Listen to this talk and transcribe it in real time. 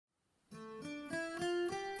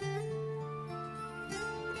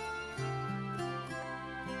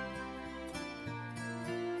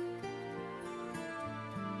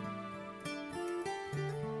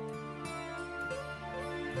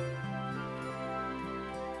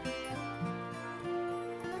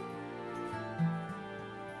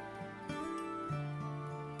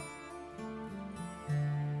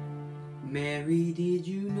Mary, did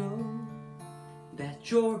you know that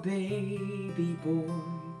your baby boy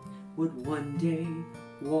would one day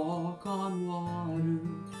walk on water?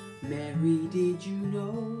 Mary, did you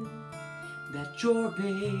know that your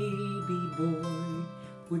baby boy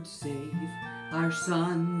would save our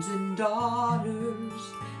sons and daughters?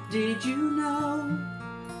 Did you know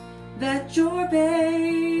that your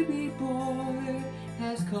baby boy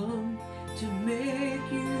has come to make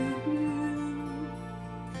you new?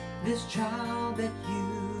 This child that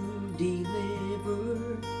you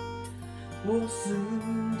delivered will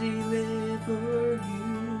soon deliver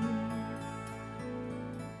you.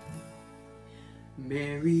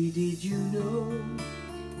 Mary, did you know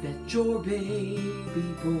that your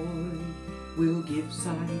baby boy will give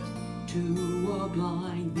sight to a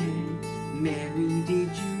blind man? Mary, did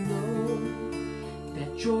you know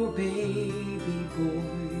that your baby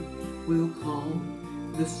boy will calm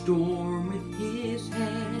the storm with his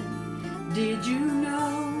hand? Did you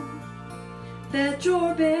know that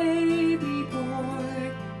your baby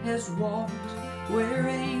boy has walked where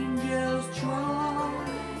angels trod?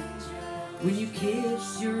 When you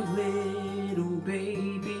kiss your little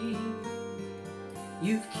baby,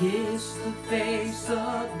 you've kissed the face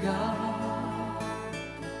of God.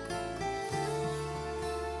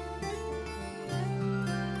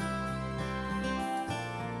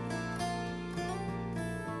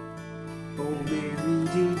 Oh, Mary,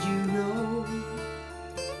 did you know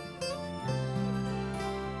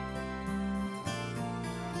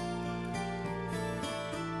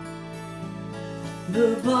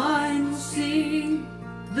the blind will see,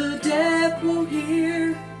 the deaf will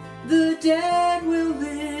hear, the dead will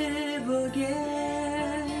live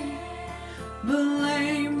again, the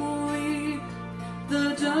lame will leap,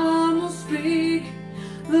 the dumb will speak,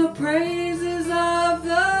 the praises of the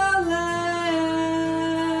Lamb.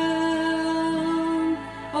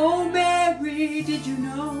 Oh, Mary, did you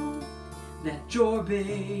know that your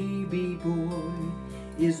baby boy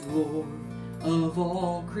is Lord of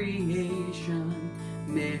all creation?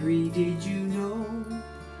 Mary, did you know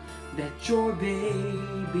that your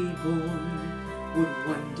baby boy would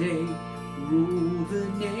one day rule the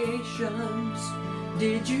nations?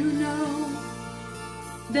 Did you know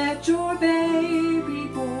that your baby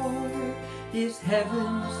boy is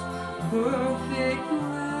heaven's perfect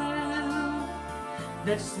lamb?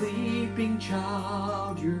 That sleeping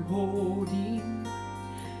child you're holding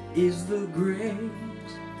is the great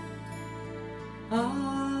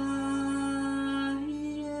I